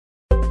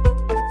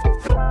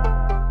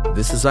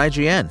This is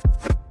IGN.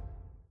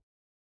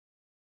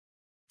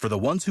 For the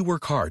ones who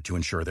work hard to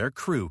ensure their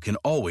crew can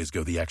always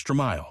go the extra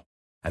mile,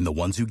 and the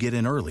ones who get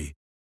in early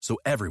so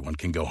everyone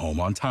can go home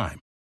on time,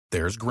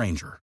 there's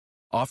Grainger,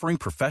 offering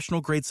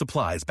professional-grade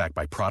supplies backed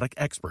by product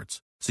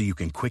experts so you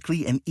can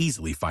quickly and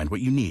easily find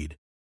what you need.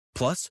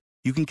 Plus,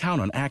 you can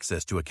count on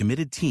access to a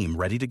committed team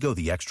ready to go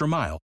the extra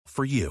mile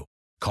for you.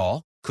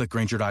 Call, click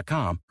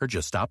Grainger.com, or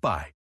just stop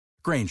by.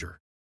 Grainger,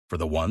 for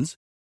the ones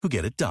who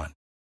get it done.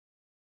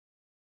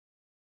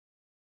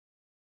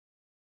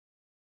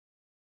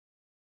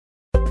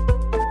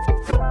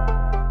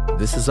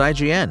 This is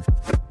IGN.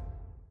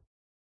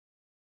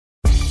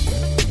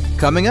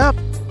 Coming up,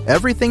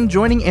 everything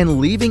joining and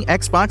leaving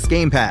Xbox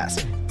Game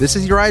Pass. This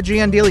is your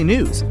IGN Daily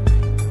News.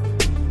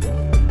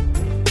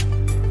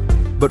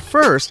 But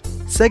first,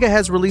 Sega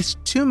has released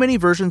 2 mini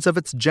versions of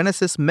its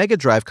Genesis Mega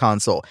Drive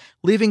console,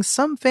 leaving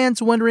some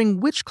fans wondering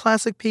which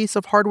classic piece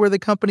of hardware the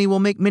company will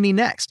make mini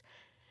next.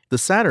 The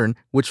Saturn,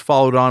 which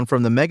followed on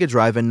from the Mega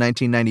Drive in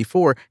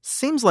 1994,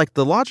 seems like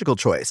the logical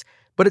choice,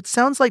 but it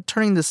sounds like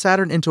turning the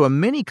Saturn into a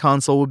mini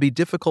console would be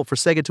difficult for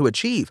Sega to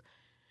achieve.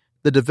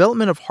 The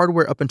development of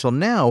hardware up until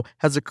now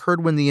has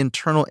occurred when the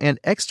internal and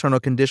external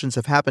conditions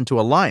have happened to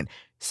align,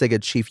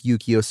 Sega chief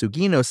Yukio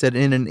Sugino said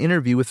in an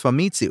interview with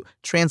Famitsu,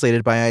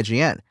 translated by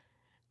IGN.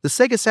 The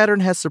Sega Saturn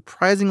has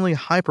surprisingly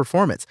high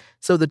performance,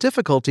 so the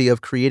difficulty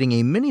of creating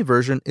a mini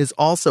version is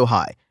also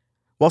high.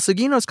 While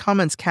Sugino's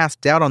comments cast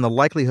doubt on the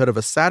likelihood of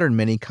a Saturn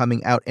Mini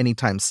coming out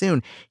anytime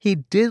soon, he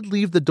did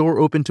leave the door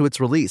open to its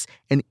release,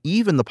 and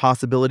even the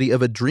possibility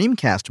of a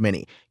Dreamcast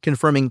Mini,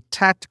 confirming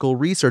tactical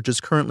research is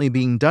currently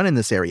being done in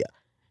this area.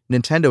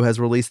 Nintendo has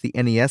released the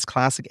NES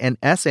Classic and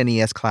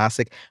SNES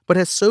Classic, but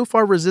has so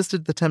far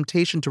resisted the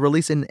temptation to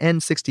release an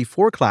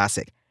N64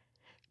 Classic.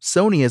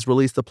 Sony has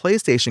released the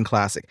PlayStation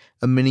Classic,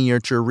 a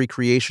miniature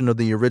recreation of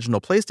the original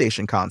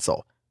PlayStation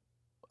console.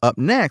 Up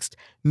next,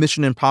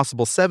 Mission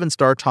Impossible 7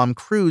 star Tom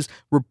Cruise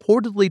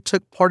reportedly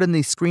took part in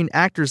the Screen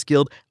Actors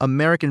Guild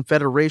American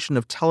Federation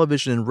of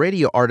Television and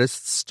Radio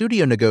Artists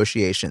studio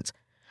negotiations.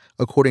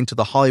 According to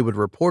The Hollywood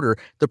Reporter,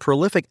 the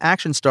prolific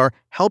action star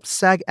helped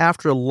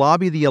SAG-AFTRA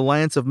lobby the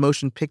Alliance of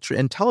Motion Picture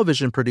and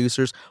Television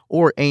Producers,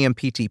 or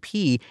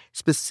AMPTP,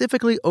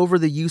 specifically over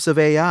the use of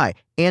AI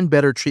and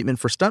better treatment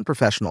for stunt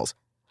professionals.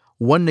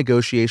 One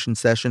negotiation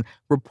session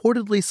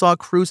reportedly saw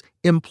Cruise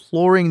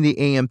imploring the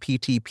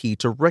AMPTP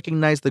to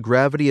recognize the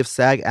gravity of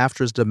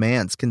SAG-AFTRA's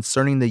demands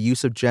concerning the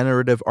use of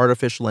generative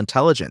artificial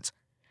intelligence.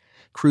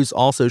 Cruise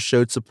also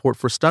showed support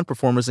for stunt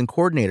performers and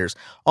coordinators,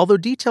 although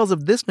details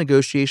of this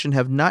negotiation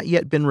have not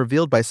yet been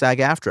revealed by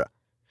SAG-AFTRA.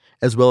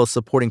 As well as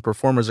supporting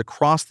performers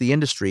across the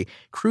industry,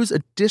 Cruise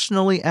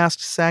additionally asked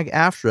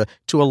SAG-AFTRA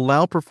to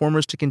allow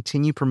performers to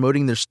continue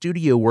promoting their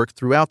studio work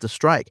throughout the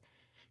strike.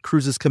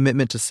 Cruise's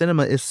commitment to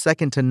cinema is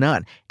second to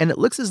none, and it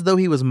looks as though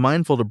he was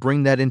mindful to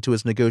bring that into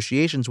his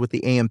negotiations with the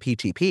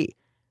AMPTP.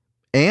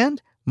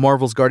 And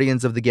Marvel's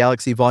Guardians of the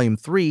Galaxy Volume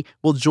 3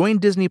 will join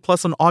Disney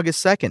Plus on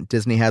August 2nd,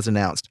 Disney has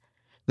announced.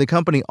 The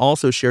company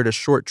also shared a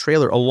short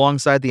trailer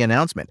alongside the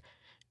announcement.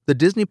 The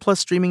Disney Plus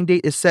streaming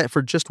date is set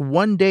for just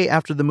 1 day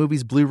after the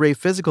movie's Blu-ray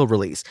physical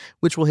release,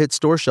 which will hit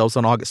store shelves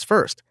on August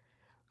 1st.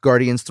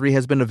 Guardians 3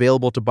 has been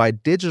available to buy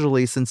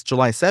digitally since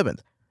July 7th.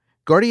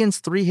 Guardians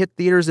 3 hit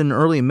theaters in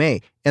early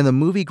May, and the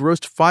movie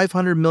grossed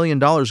 $500 million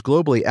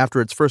globally after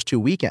its first 2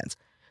 weekends.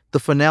 The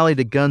finale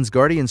to Gunn's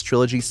Guardians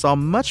trilogy saw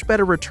much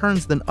better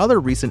returns than other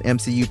recent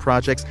MCU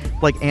projects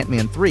like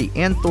Ant-Man 3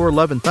 and Thor: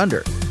 Love and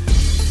Thunder.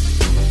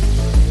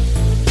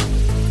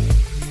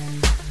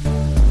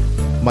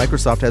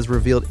 Microsoft has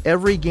revealed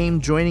every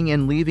game joining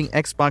and leaving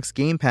Xbox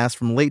Game Pass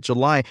from late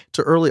July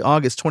to early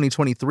August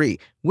 2023,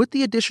 with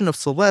the addition of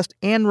Celeste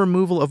and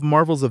removal of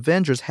Marvel's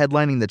Avengers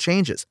headlining the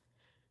changes.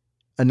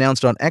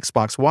 Announced on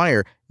Xbox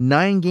Wire,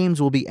 9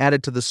 games will be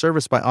added to the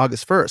service by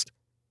August 1st.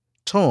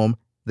 Tome,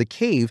 The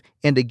Cave,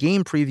 and a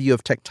game preview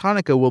of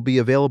Tectonica will be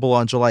available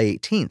on July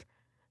 18th,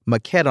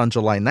 Maquette on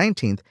July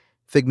 19th,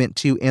 Figment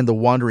 2 and The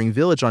Wandering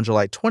Village on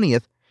July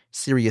 20th,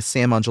 Serious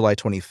Sam on July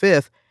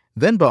 25th,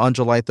 Venba on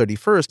July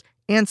 31st,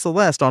 and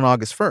Celeste on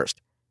August 1st.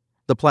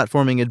 The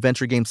platforming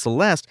adventure game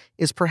Celeste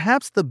is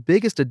perhaps the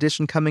biggest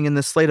addition coming in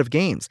this slate of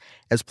games,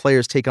 as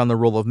players take on the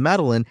role of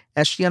Madeline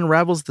as she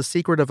unravels the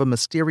secret of a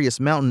mysterious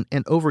mountain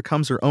and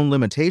overcomes her own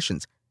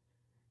limitations.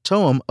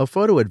 Tome, a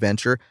photo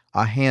adventure,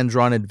 a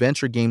hand-drawn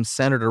adventure game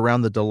centered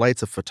around the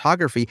delights of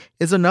photography,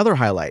 is another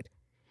highlight.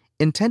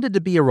 Intended to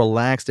be a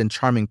relaxed and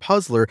charming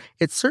puzzler,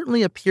 it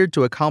certainly appeared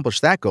to accomplish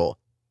that goal.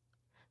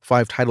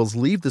 5 titles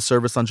leave the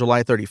service on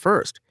July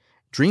 31st: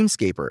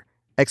 Dreamscaper,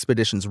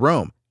 Expeditions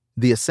Rome,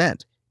 The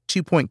Ascent,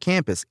 2 Point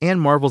Campus,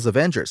 and Marvel's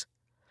Avengers.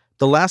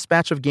 The last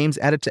batch of games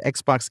added to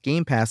Xbox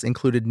Game Pass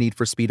included Need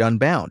for Speed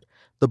Unbound,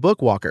 The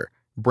Bookwalker,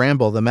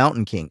 Bramble the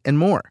Mountain King, and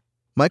more.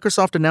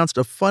 Microsoft announced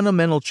a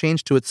fundamental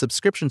change to its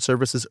subscription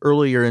services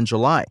earlier in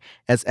July,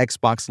 as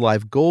Xbox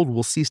Live Gold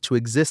will cease to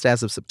exist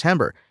as of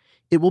September.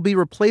 It will be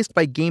replaced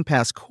by Game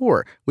Pass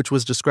Core, which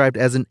was described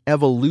as an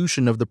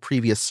evolution of the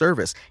previous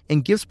service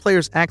and gives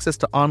players access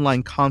to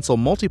online console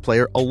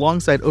multiplayer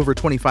alongside over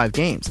 25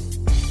 games.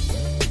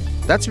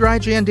 That's your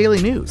IGN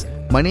Daily News.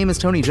 My name is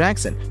Tony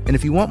Jackson, and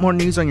if you want more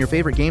news on your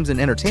favorite games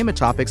and entertainment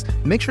topics,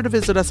 make sure to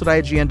visit us at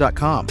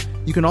IGN.com.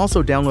 You can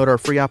also download our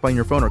free app on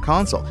your phone or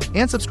console,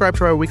 and subscribe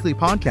to our weekly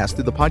podcast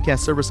through the podcast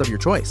service of your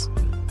choice.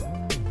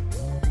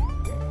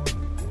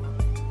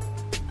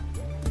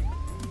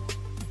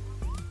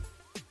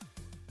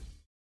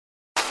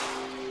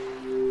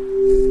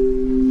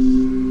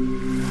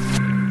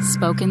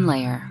 Spoken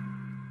Layer.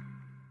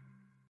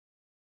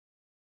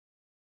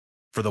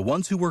 For the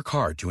ones who work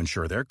hard to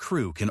ensure their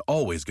crew can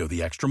always go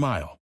the extra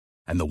mile,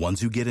 and the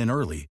ones who get in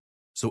early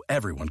so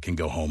everyone can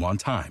go home on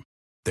time,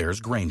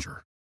 there's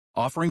Grainger,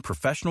 offering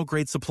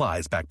professional-grade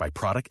supplies backed by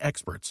product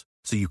experts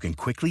so you can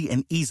quickly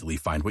and easily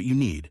find what you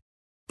need.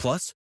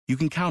 Plus, you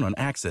can count on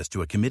access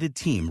to a committed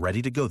team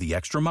ready to go the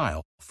extra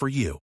mile for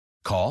you.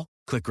 Call,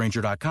 click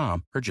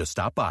Grainger.com, or just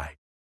stop by.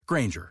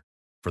 Grainger,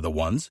 for the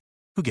ones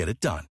who get it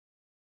done.